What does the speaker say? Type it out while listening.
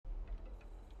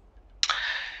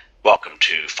Welcome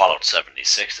to Fallout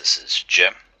 76. This is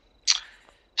Jim.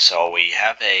 So we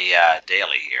have a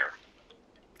daily here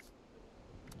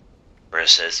where it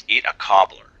says eat a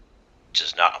cobbler, which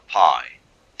is not a pie.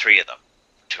 3 of them,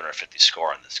 250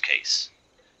 score in this case.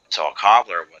 So a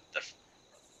cobbler, what the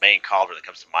main cobbler that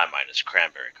comes to my mind is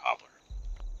cranberry cobbler.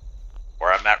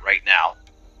 Where I'm at right now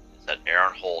is at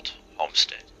Aaron Holt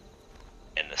Homestead.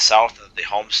 In the south of the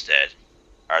homestead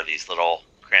are these little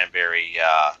cranberry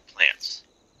plants.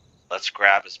 Let's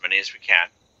grab as many as we can.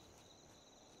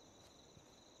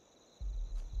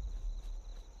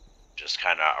 Just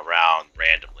kind of around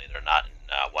randomly. They're not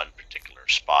in one particular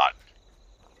spot.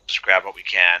 Just grab what we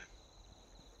can.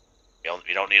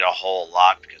 We don't need a whole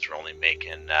lot because we're only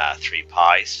making 3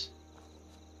 pies.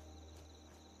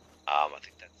 I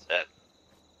think that's it.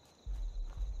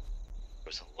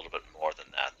 There's a little bit more than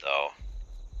that though.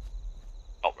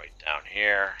 Oh, right down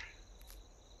here.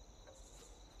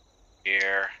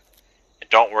 Here. And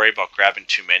don't worry about grabbing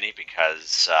too many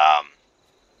because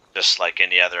just like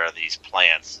any other of these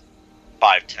plants,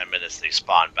 5-10 minutes they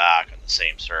spawn back on the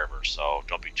same server, so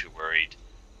don't be too worried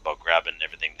about grabbing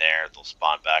everything there. They'll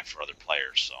spawn back for other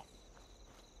players. So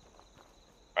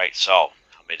right, so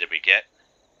how many did we get?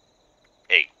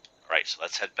 8. Alright, so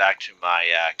let's head back to my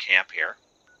camp here.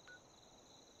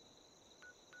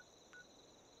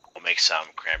 We'll make some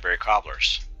cranberry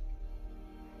cobblers.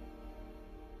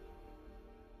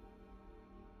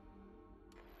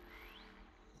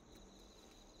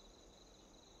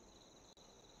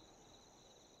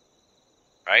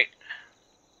 Right,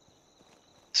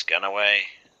 scan away,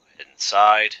 head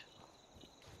inside.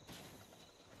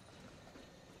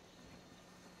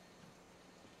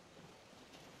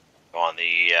 Go on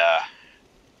the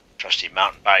trusty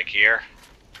mountain bike here.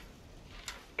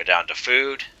 Go down to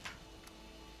food.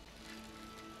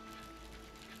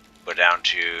 Go down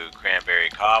to cranberry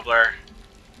cobbler.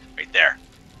 Right there.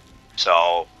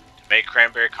 So to make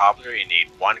cranberry cobbler, you need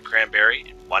 1 cranberry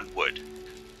and 1 wood.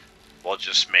 We'll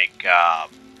just make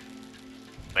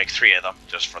 3 of them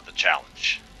just for the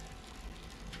challenge.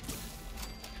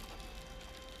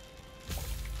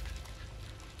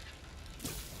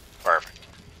 Perfect.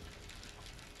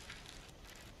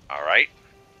 Alright.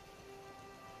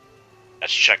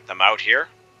 Let's check them out here.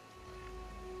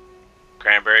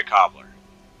 Cranberry cobbler.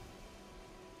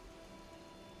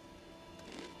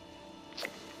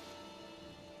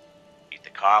 Eat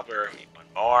the cobbler, eat 1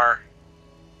 more.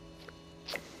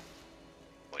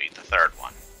 We'll eat the 3rd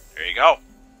one. There you go.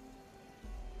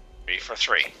 3 for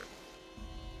 3.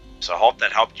 So I hope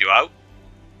that helped you out.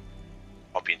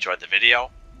 Hope you enjoyed the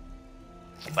video.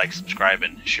 Like, subscribe,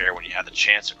 and share when you have the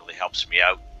chance. It really helps me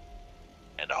out.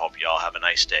 And I hope you all have a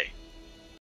nice day.